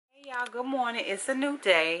Y'all, good morning. It's a new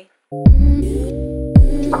day. We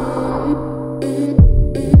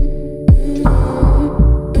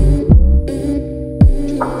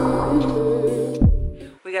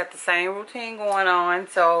got the same routine going on,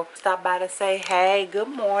 so stop by to say hey, good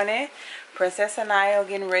morning. Princess and I are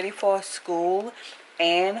getting ready for school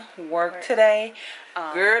and work today.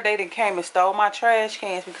 Girl, they done came and stole my trash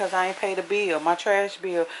cans because I ain't paid a bill, my trash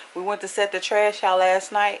bill. We went to set the trash out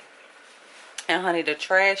last night, and honey, the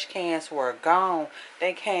trash cans were gone.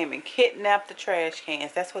 They came and kidnapped the trash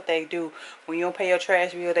cans. That's what they do. When you don't pay your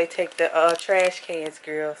trash bill, they take the trash cans,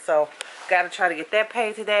 girl. So, gotta try to get that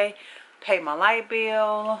paid today. Pay my light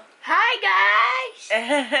bill. Hi,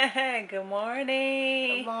 guys. Good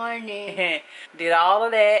morning. Good morning. Did all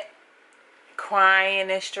of that.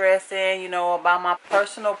 Crying and stressing, you know, about my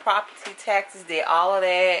personal property taxes. Did all of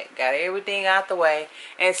that. Got everything out the way.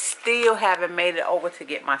 And still haven't made it over to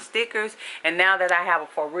get my stickers. And now that I have a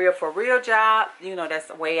for real job, you know,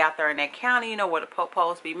 that's way out there in that county, you know, where the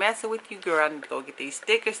popos be messing with you, girl. I need to go get these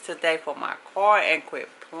stickers today for my car and quit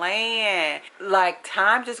playing. Like,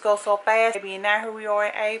 time just goes so fast. Maybe now here we are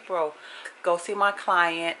in April. Go see my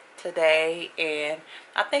client today, and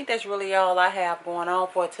I think that's really all I have going on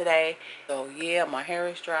for today. So yeah, my hair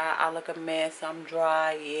is dry. I look a mess. I'm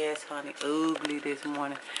dry. Yes, honey, ugly this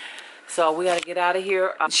morning. So we gotta get out of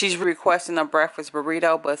here. She's requesting a breakfast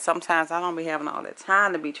burrito, but sometimes I don't be having all that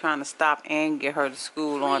time to be trying to stop and get her to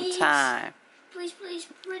school on time. Please,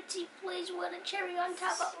 Ritzy, please, want a cherry on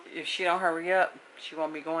top of it. If she don't hurry up, she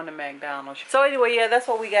won't be going to McDonald's. So anyway, yeah, that's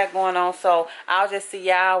what we got going on. So I'll just see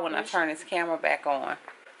y'all when I turn this camera back on.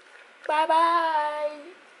 Bye-bye.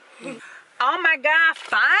 Oh my God,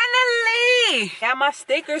 finally! Got my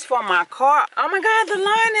stickers for my car. Oh my God, the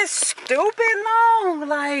line is stupid long.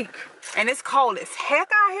 Like, and it's cold as heck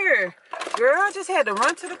out here. Girl, I just had to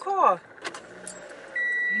run to the car.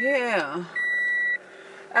 Yeah.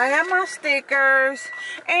 I have my stickers.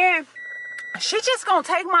 And she just gonna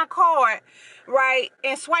take my card, right,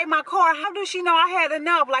 and swipe my card. How does she know I had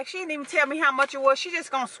enough? Like, she didn't even tell me how much it was. She just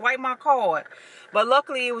gonna swipe my card. But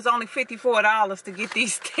luckily, it was only $54 to get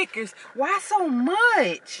these stickers. Why so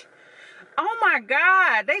much? Oh my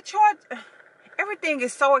God, they charge. Everything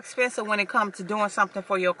is so expensive when it comes to doing something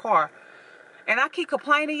for your car. And I keep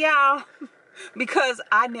complaining, y'all, because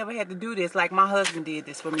I never had to do this. Like, my husband did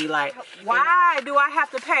this for me. Like, why do I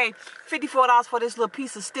have to pay $54 for this little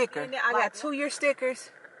piece of sticker? I got 2-year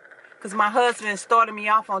stickers. Because my husband started me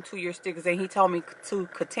off on 2-year stickers, and he told me to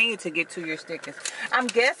continue to get 2-year stickers. I'm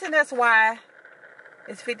guessing that's why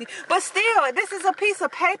it's 50. But still, this is a piece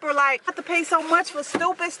of paper. Like, I have to pay so much for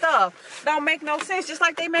stupid stuff. Don't make no sense. Just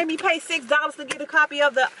like they made me pay $6 to get a copy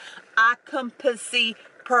of the occupancy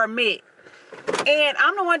permit. And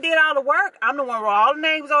I'm the one did all the work. I'm the one wrote all the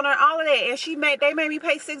names on there, all of that. And they made me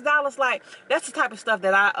pay $6. Like, that's the type of stuff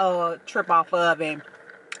that I trip off of, and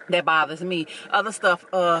that bothers me. Other stuff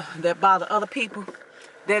that bother other people,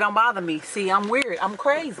 they don't bother me. See, I'm weird. I'm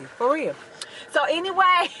crazy, for real. So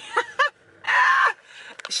anyway,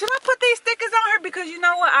 should I put these stickers on her? Because you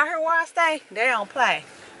know what? Out here where I stay, they don't play.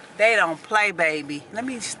 They don't play, baby. Let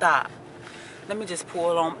me stop. Let me just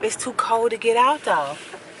pull on. It's too cold to get out, though.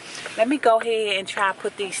 Let me go ahead and try to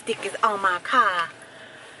put these stickers on my car.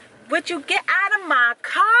 Would you get out of my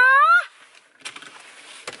car?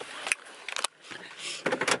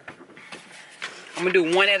 I'm gonna do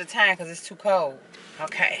one at a time because it's too cold.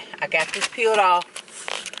 Okay, I got this peeled off.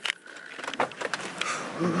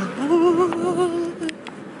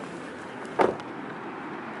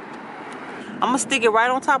 I'm gonna stick it right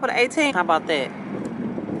on top of the 18. How about that?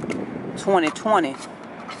 2020.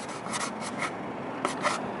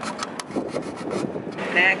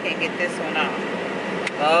 Now I can't get this one off.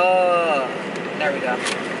 Oh, there we go.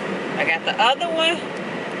 I got the other one.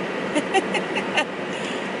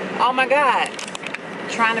 Oh my God.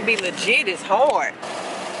 Trying to be legit is hard.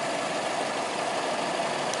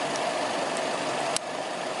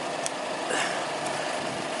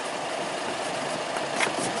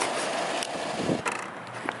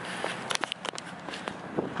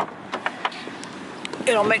 It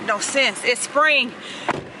don't make no sense. It's spring.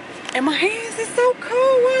 And my hands is so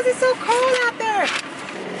cold. Why is it so cold out there?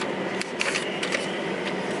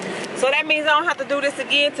 So that means I don't have to do this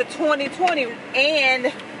again to 2020.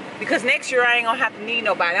 And because next year I ain't gonna have to need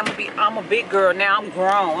nobody. I'm a big girl now. I'm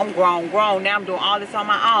grown. Now I'm doing all this on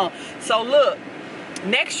my own. So look,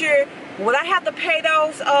 next year, will I have to pay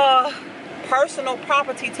those personal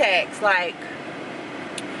property tax? Like,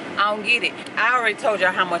 I don't get it. I already told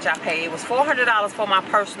y'all how much I paid. It was $400 for my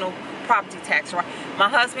personal property tax, right? My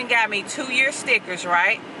husband got me 2-year stickers,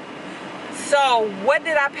 right? So what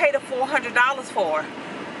did I pay the $400 for?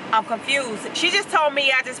 I'm confused. She just told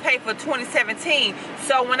me I just paid for 2017.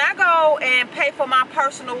 So when I go and pay for my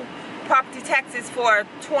personal property taxes for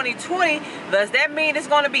 2020, does that mean it's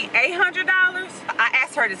going to be $800? I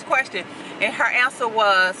asked her this question, and her answer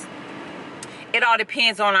was, it all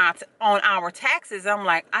depends on our taxes. I'm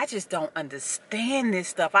like, I just don't understand this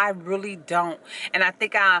stuff. I really don't. And I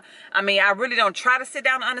think I really don't try to sit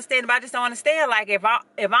down and understand, but I just don't understand. Like if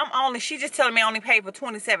I'm only, she just telling me I only paid for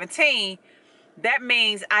 2017. That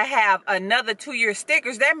means I have another 2-year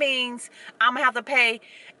stickers. That means I'm gonna have to pay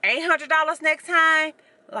 $800 next time.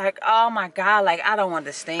 Like, oh my God, like I don't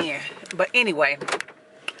understand. But anyway,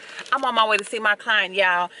 I'm on my way to see my client,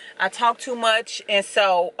 y'all. I talk too much, and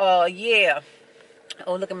so yeah.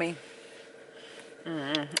 Oh, look at me.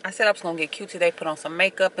 I said I was gonna get cute today, put on some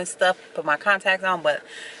makeup and stuff, put my contacts on, but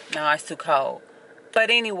no, it's too cold. But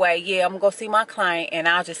anyway, yeah, I'm gonna go see my client, and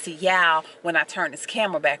I'll just see y'all when I turn this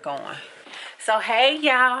camera back on. So hey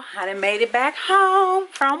y'all, I done made it back home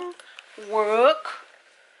from work,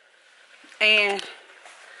 and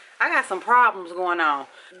I got some problems going on.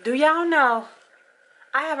 Do y'all know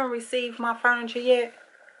I haven't received my furniture yet?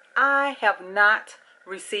 I have not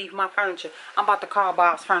received my furniture. I'm about to call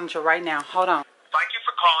Bob's Furniture right now. Hold on. Thank you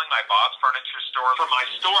for calling my Bob's Furniture store. For my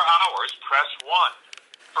store hours, press 1.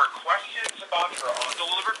 For questions about your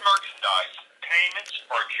undelivered merchandise, payments,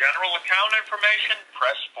 or general account information,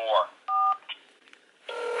 press 4.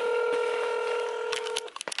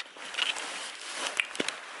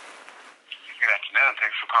 Good afternoon.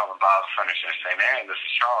 Thanks for calling Bob's Furniture St. Anne. This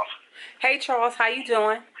is Charles. Hey Charles, how you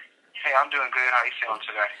doing? Hey, I'm doing good. How you feeling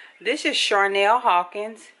today? This is Charnell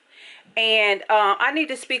Hawkins, and I need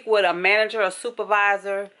to speak with a manager, a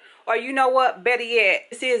supervisor, or you know what, better yet,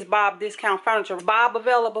 this is Bob Discount Furniture. Bob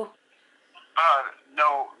available?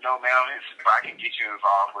 No, ma'am. I can get you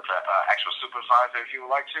involved with an actual supervisor if you would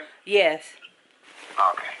like to. Yes.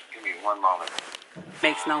 Okay, give me one moment.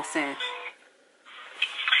 Makes no sense.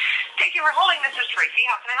 Thank you for holding. This is Tracy.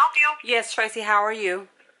 How can I help you? Yes, Tracy, how are you?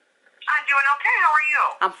 I'm doing okay. How are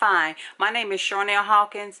you? I'm fine. My name is Charnell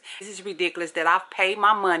Hawkins. This is ridiculous that I've paid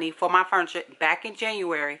my money for my furniture back in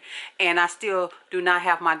January, and I still do not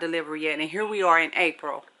have my delivery yet. And here we are in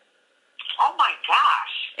April. Oh my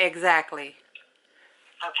gosh. Exactly.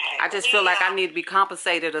 Okay. I just feel like I need to be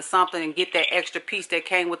compensated or something and get that extra piece that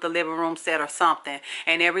came with the living room set or something.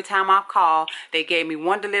 And every time I call, they gave me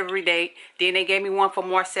one delivery date. Then they gave me one for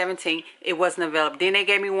March 17th. It wasn't available. Then they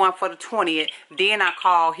gave me one for the 20th. Then I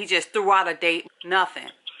called. He just threw out a date. Nothing.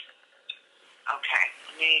 Okay.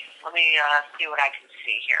 Let me see what I can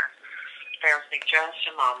see here. Bear with me just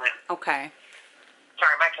a moment. Okay.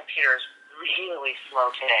 Sorry, my computer is really slow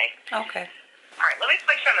today. Okay. All right. Let me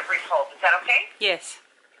place you on a brief hold. Is that okay? Yes.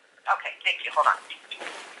 Okay. Thank you. Hold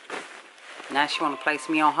on. Now she want to place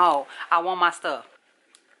me on hold. I want my stuff.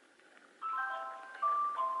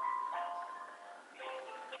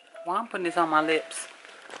 Why I'm putting this on my lips?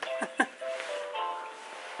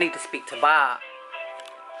 Need to speak to Bob.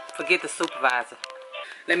 Forget the supervisor.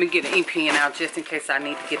 Let me get an ink pen out just in case I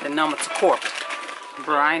need to get the number to corporate.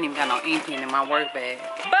 Bro, I ain't even got no ink pen in my work bag.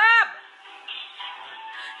 Bob!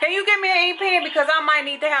 Can you give me an ink pen because I might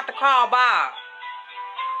need to have to call Bob?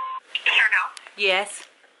 Charnell? Yes.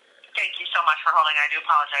 Thank you so much for holding. I do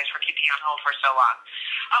apologize for keeping you on hold for so long.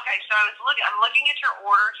 Okay, so I'm looking at your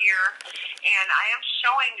order here, and I am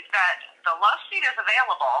showing that the love seat is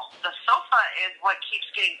available. The sofa is what keeps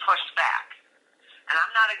getting pushed back. And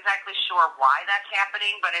I'm not exactly sure why that's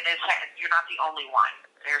happening, but it is. You're not the only one.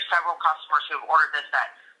 There are several customers who have ordered this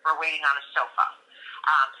that were waiting on a sofa.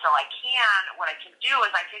 So what I can do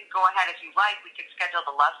is I can go ahead, if you like, we can schedule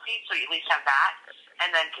the love seat so you at least have that, and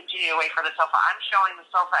then continue to wait for the sofa. I'm showing the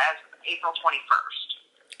sofa as April 21st.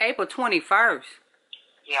 April 21st?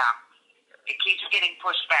 Yeah. It keeps getting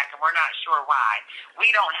pushed back, and we're not sure why. We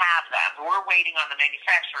don't have them. We're waiting on the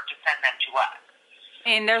manufacturer to send them to us.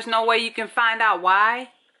 And there's no way you can find out why?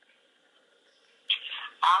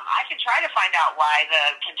 I can try to find out why the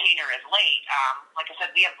container is late. Like I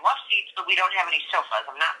said, we have love seats, but we don't have any sofas.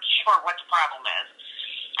 I'm not sure what the problem is.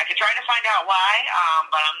 I could try to find out why,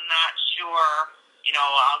 but I'm not sure,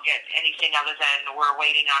 I'll get anything other than we're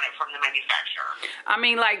waiting on it from the manufacturer. I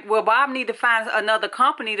mean, like, well, Bob need to find another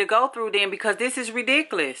company to go through then, because this is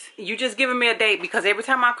ridiculous. You just giving me a date, because every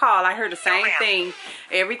time I call, I hear the same thing.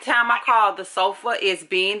 Every time I call, the sofa is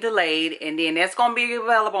being delayed, and then that's going to be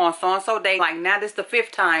available on so-and-so date. Like, now this is the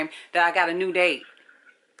 5th time that I got a new date.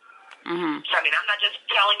 So, I mean, I'm not just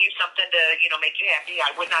telling you something to, make you happy.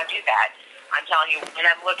 I would not do that. I'm telling you what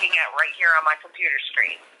I'm looking at right here on my computer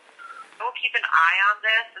screen. We'll keep an eye on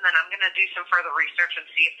this, and then I'm going to do some further research and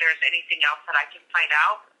see if there's anything else that I can find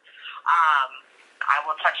out. I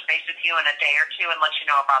will touch base with you in a day or two and let you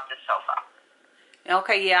know about this sofa.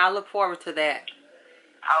 Okay, yeah, I look forward to that.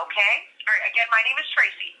 Okay. All right. Again, my name is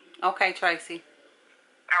Tracy. Okay, Tracy.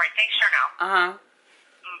 All right. Thanks, Charnell.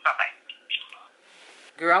 Bye-bye.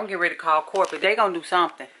 Girl, I'm getting ready to call corporate. They gonna do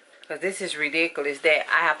something. Because this is ridiculous that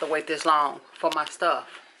I have to wait this long for my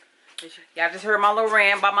stuff. Y'all just heard my little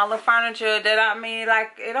rant about my little furniture that I mean,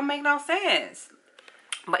 like, it don't make no sense.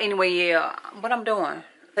 But anyway, yeah, what I'm doing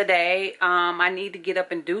today, I need to get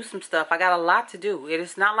up and do some stuff. I got a lot to do. It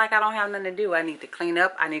is not like I don't have nothing to do. I need to clean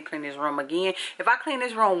up. I need to clean this room again. If I clean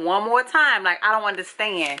this room one more time, like, I don't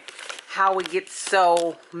understand how it gets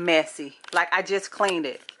so messy. Like, I just cleaned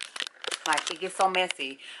it. Like, it gets so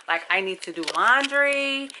messy. Like, I need to do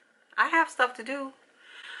laundry. I have stuff to do.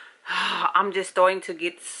 I'm just starting to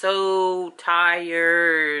get so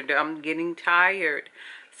tired. I'm getting tired.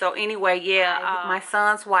 So anyway, yeah, my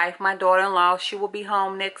son's wife, my daughter-in-law, she will be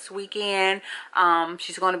home next weekend.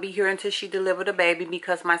 She's going to be here until she delivers the baby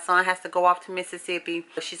because my son has to go off to Mississippi.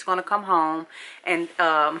 She's going to come home and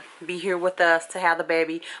be here with us to have the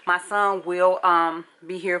baby. My son will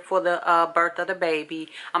be here for the birth of the baby.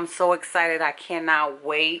 I'm so excited. I cannot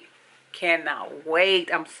wait. Cannot wait.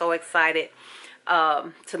 I'm so excited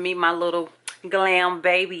to meet my little glam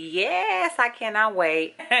baby. Yes, I cannot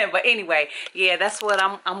wait. But anyway, yeah, that's what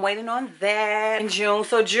I'm waiting on that in June.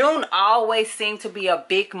 So June always seemed to be a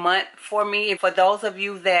big month for me. And for those of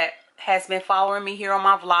you that has been following me here on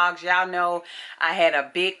my vlogs, y'all know I had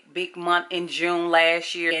a big month in June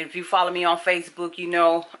last year. And if you follow me on Facebook, you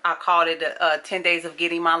know I called it 10 days of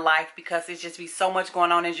getting my life, because it's just be so much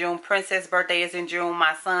going on in June. Princess birthday is in June,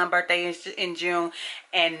 my son birthday is in June,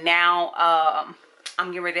 and now I'm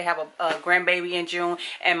getting ready to have a grandbaby in June,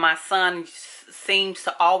 and my son seems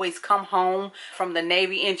to always come home from the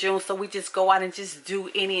Navy in June. So we just go out and just do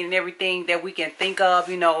any and everything that we can think of,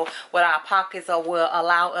 you know, what our pockets will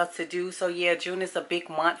allow us to do. So yeah, June is a big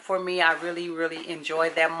month for me. I really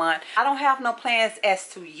enjoyed that month. I don't have no plans as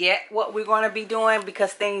to yet what we're going to be doing,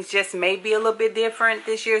 because things just may be a little bit different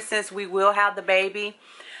this year since we will have the baby.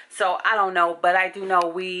 So I don't know, but I do know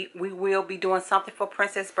we will be doing something for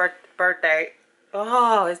Princess' birthday.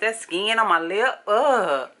 Oh, is that skin on my lip?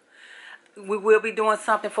 Ugh. We will be doing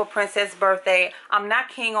something for Princess' birthday. I'm not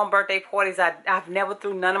keen on birthday parties. I've never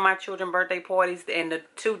threw none of my children birthday parties. And the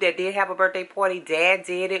two that did have a birthday party, Dad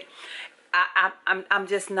did it. I'm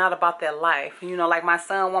just not about that life. You know, like my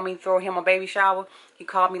son want me to throw him a baby shower. He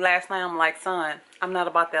called me last night. I'm like, son, I'm not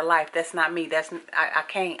about that life. That's not me. I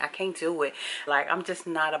can't do it. Like, I'm just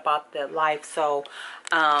not about that life. So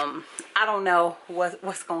I don't know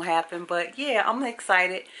what's gonna happen, but yeah, I'm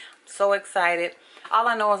excited. So excited. All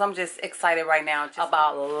I know is I'm just excited right now just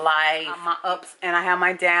about life. My ups and I have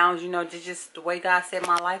my downs, you know, just the way God set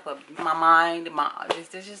my life up. My mind,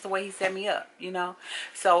 this just the way he set me up, you know.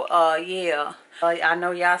 So yeah, I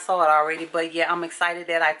know y'all saw it already, but yeah, I'm excited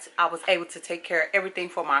that I was able to take care of everything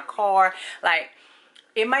for my car. Like,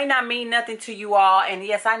 it may not mean nothing to you all, and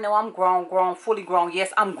yes, I know I'm grown, fully grown.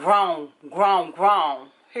 Yes, I'm grown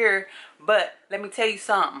here, but let me tell you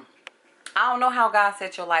something. I don't know how God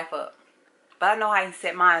set your life up, but I know how he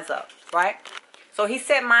set mine up, right? So he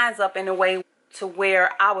set mine up in a way to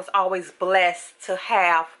where I was always blessed to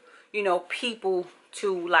have, you know, people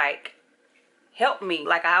to like help me.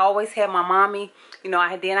 Like, I always had my mommy, you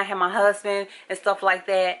know, then I had my husband and stuff like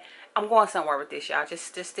that. I'm going somewhere with this, y'all.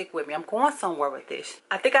 Just stick with me. I'm going somewhere with this.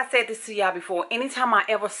 I think I said this to y'all before. Anytime I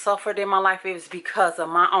ever suffered in my life, it was because of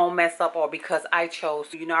my own mess up or because I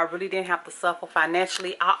chose. You know, I really didn't have to suffer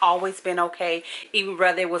financially. I always been okay, even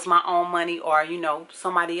whether it was my own money or, you know,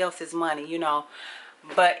 somebody else's money, you know.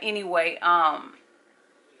 But anyway,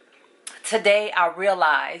 today I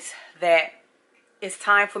realized that it's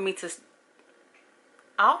time for me to...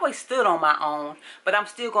 I always stood on my own, but I'm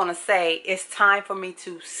still going to say it's time for me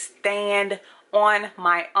to stand on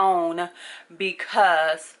my own,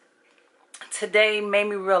 because today made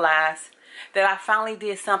me realize that I finally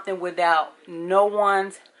did something without no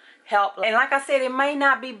one's help. And like I said, it may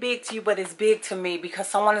not be big to you, but it's big to me because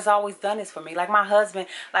someone has always done this for me. Like my husband,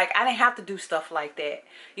 like I didn't have to do stuff like that,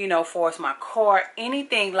 you know, for us, my car,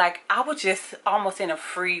 anything. Like I was just almost in a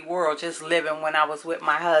free world, just living when I was with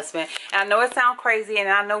my husband. And I know it sounds crazy, and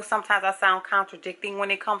I know sometimes I sound contradicting when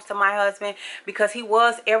it comes to my husband, because he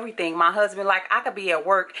was everything. My husband, like I could be at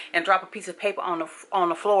work and drop a piece of paper on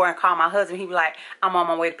the floor and call my husband. He'd be like, I'm on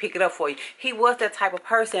my way to pick it up for you. He was that type of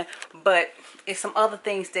person, but it's some other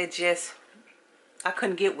things that just I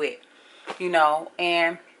couldn't get with, you know,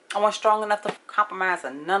 and I wasn't strong enough to compromise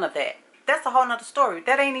on none of that. That's a whole nother story.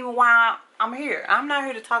 That ain't even why I'm here. I'm not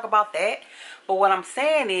here to talk about that. But what I'm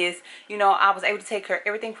saying is, you know, I was able to take care of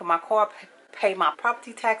everything for my car, pay my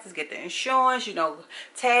property taxes, get the insurance, you know,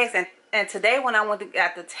 tags. And today when I went to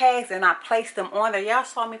get the tags and I placed them on there, y'all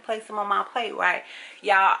saw me place them on my plate, right?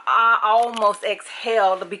 Y'all, I almost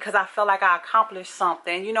exhaled because I felt like I accomplished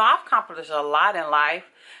something. You know, I've accomplished a lot in life,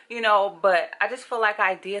 you know, but I just feel like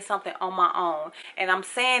I did something on my own. And I'm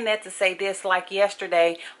saying that to say this, like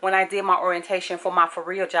yesterday when I did my orientation for my for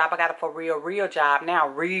real job, I got a for real job now,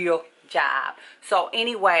 real job. So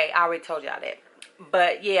anyway, I already told y'all that.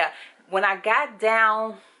 But yeah, when I got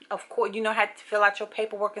down, of course, you know, had to fill out your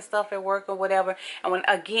paperwork and stuff at work or whatever. And when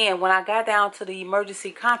I got down to the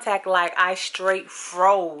emergency contact, like I straight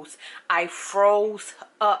froze. I froze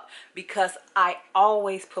up because I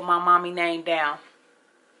always put my mommy name down.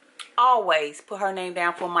 Always put her name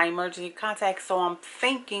down for my emergency contact. So I'm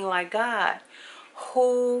thinking like, God,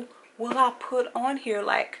 who will I put on here?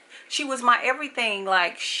 Like, she was my everything.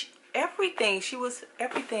 Like, everything. She was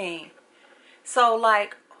everything. So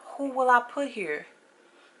like, who will I put here?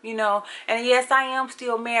 You know, and yes, I am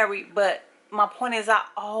still married, but my point is I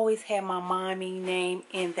always had my mommy name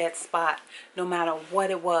in that spot, no matter what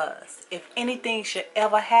it was. If anything should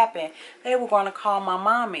ever happen, they were going to call my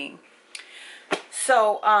mommy.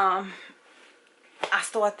 So, I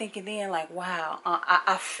started thinking then, like, wow,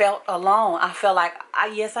 I felt alone. I felt like,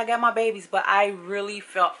 yes, I got my babies, but I really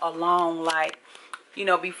felt alone. Like, you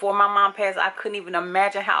know, before my mom passed, I couldn't even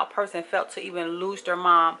imagine how a person felt to even lose their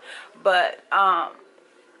mom. But,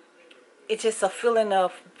 it's just a feeling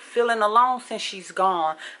of feeling alone since she's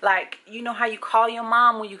gone. Like, you know how you call your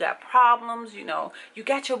mom when you got problems, you know, you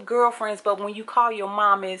got your girlfriends, but when you call your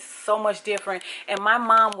mom, it's so much different. And my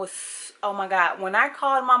mom was, oh my God, when I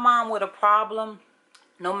called my mom with a problem,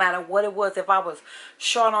 no matter what it was, if I was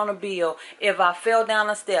short on a bill, if I fell down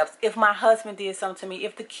the steps, if my husband did something to me,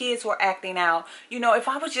 if the kids were acting out, you know, if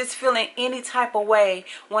I was just feeling any type of way,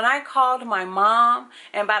 when I called my mom,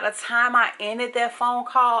 and by the time I ended that phone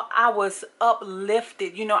call, I was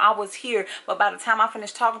uplifted. You know, I was here, but by the time I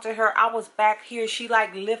finished talking to her, I was back here. She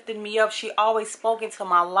like lifted me up. She always spoke into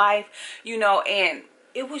my life, you know, and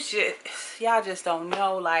it was just, y'all just don't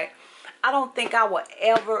know. Like, I don't think I would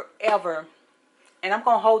ever, and I'm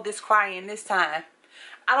going to hold this crying this time,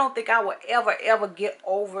 I don't think I would ever get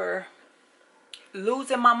over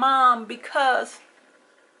losing my mom, because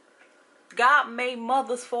God made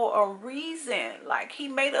mothers for a reason. Like, he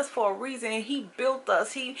made us for a reason, and he built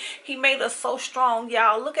us. He made us so strong,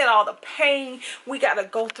 y'all. Look at all the pain we got to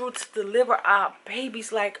go through to deliver our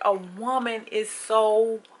babies. Like, a woman is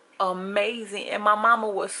so amazing, and my mama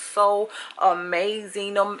was so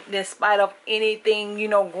amazing, in spite of anything, you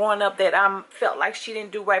know, growing up that I felt like she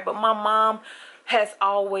didn't do right. But my mom has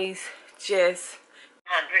always just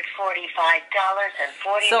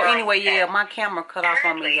 $145.49. So anyway, yeah, my camera cut off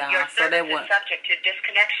on me, y'all, so that went subject to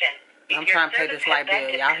disconnection. I'm trying to pay this light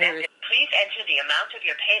bill. Y'all hear it? Please enter the amount of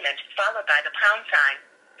your payment followed by the pound sign.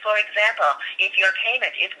 For example, if your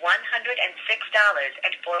payment is $106.45,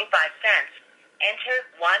 enter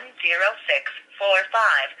 10645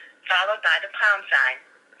 followed by the pound sign.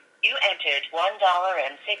 You entered $1.61.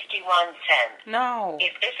 No.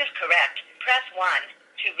 If this is correct, press 1.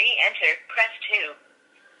 To re-enter, press 2.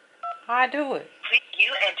 How I do it? You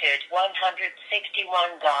entered $161.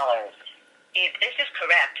 If this is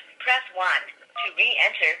correct, press 1. To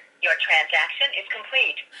re-enter, your transaction is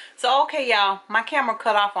complete. So, okay, y'all, my camera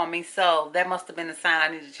cut off on me, so that must have been a sign I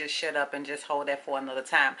need to just shut up and just hold that for another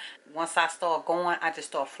time. Once I start going, I just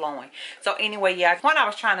start flowing. So anyway, yeah, the point I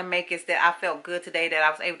was trying to make is that I felt good today that I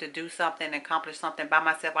was able to do something and accomplish something by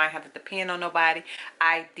myself. I didn't have to depend on nobody.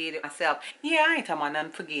 I did it myself. Yeah, I ain't talking about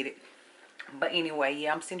nothing. Forget it. But anyway,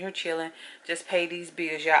 yeah, I'm sitting here chilling. Just pay these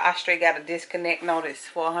bills, y'all. I straight got a disconnect notice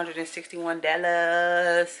for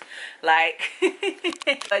 $161. Like,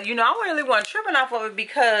 but you know, I really wasn't tripping off of it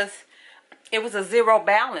because it was a zero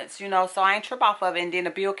balance, you know, so I ain't trip off of it. And then the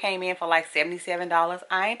bill came in for like $77.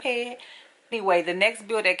 I ain't paid. Anyway, the next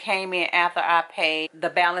bill that came in after I paid the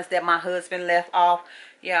balance that my husband left off,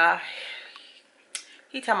 yeah,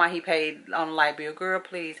 he talking about he paid on the light bill. Girl,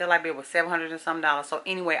 please. That light bill was $700 and some. So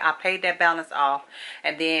anyway, I paid that balance off.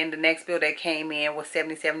 And then the next bill that came in was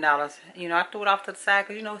 $77. You know, I threw it off to the side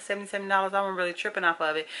because, you know, $77, I wasn't really tripping off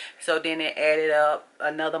of it. So then it added up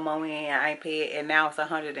another moment and I ain't paid. And now it's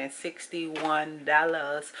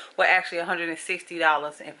 $161. Well, actually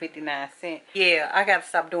 $160.59. Yeah, I got to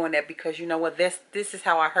stop doing that because, you know what, this is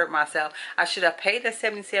how I hurt myself. I should have paid the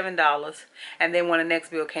 $77. And then when the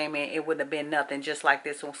next bill came in, it wouldn't have been nothing, just like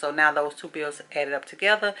this one. So now those two bills added up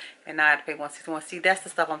together and now I have to pay $161. See, that's the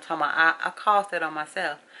stuff I'm talking about. I caused that on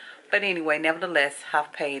myself. But anyway, nevertheless,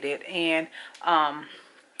 I've paid it. And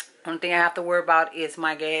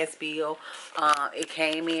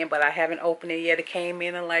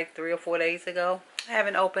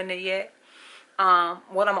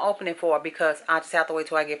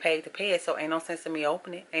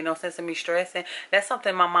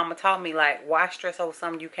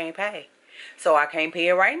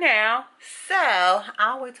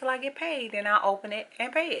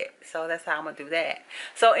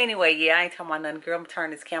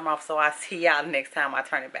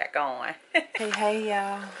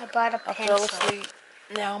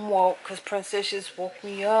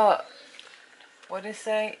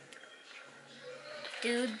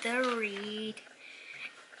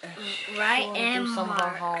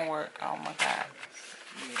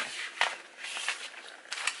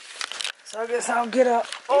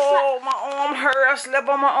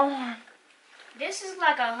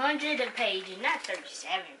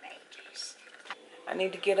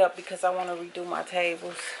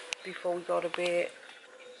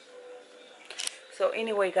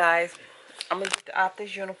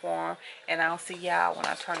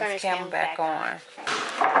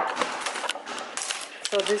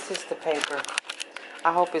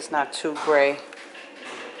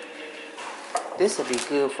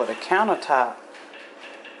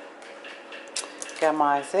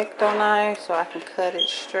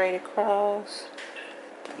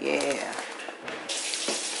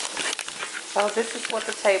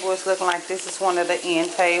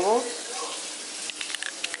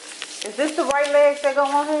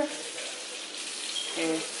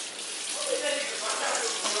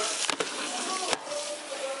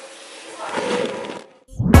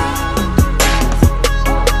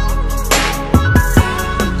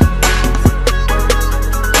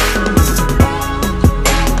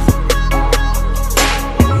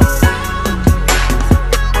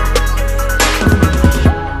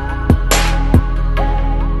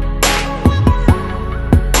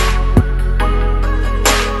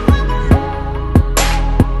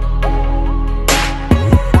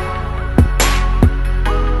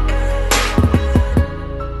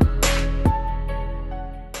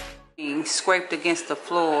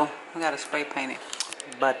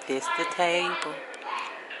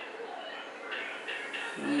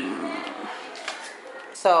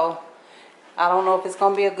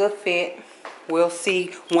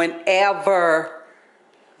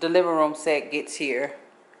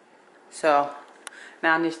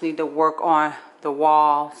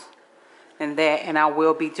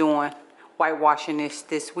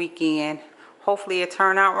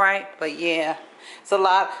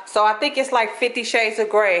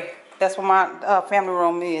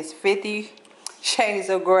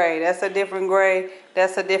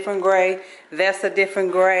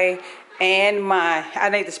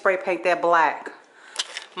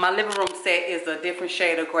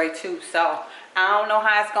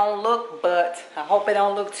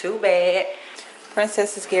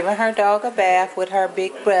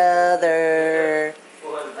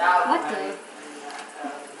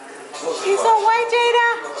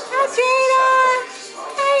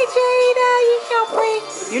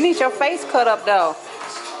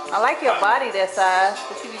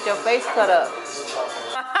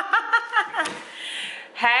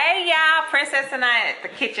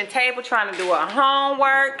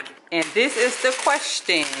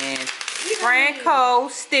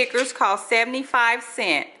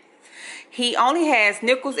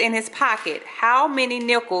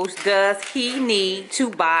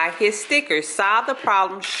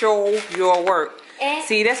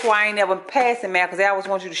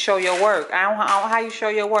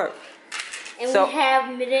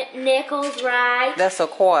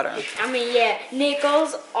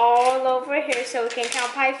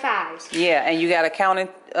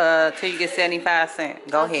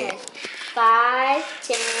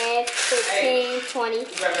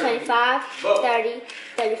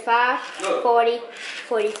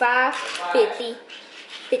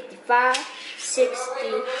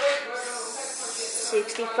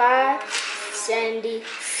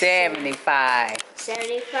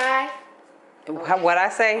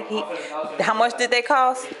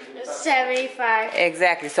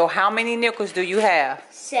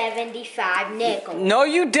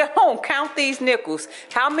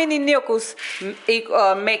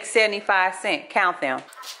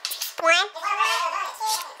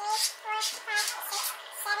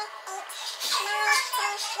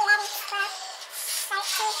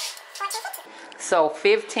So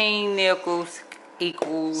 15 nickels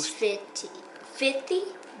equals 50. 50?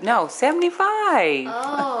 no 75.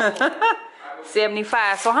 Oh.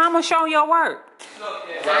 75. So how much show your work?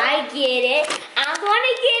 I get it. I'm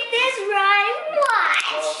gonna get this right.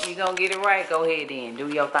 Watch. You gonna get it right? Go ahead then. Do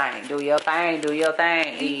your thing. Do your thing. Do your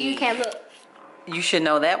thing. You can't look. You should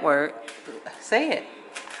know that word. Say it.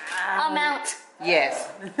 Amount. Yes.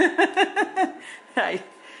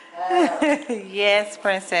 Yes,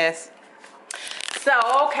 princess. So,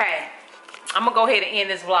 okay. I'm going to go ahead and end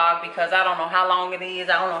this vlog because I don't know how long it is.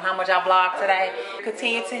 I don't know how much I vlogged today.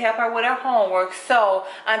 Continue to help her with her homework. So,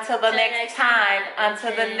 until the next time,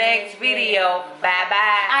 until the next video,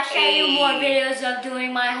 bye-bye. I'll show you more videos of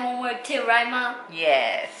doing my homework too, right, Mom?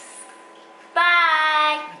 Yes.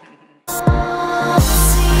 Bye.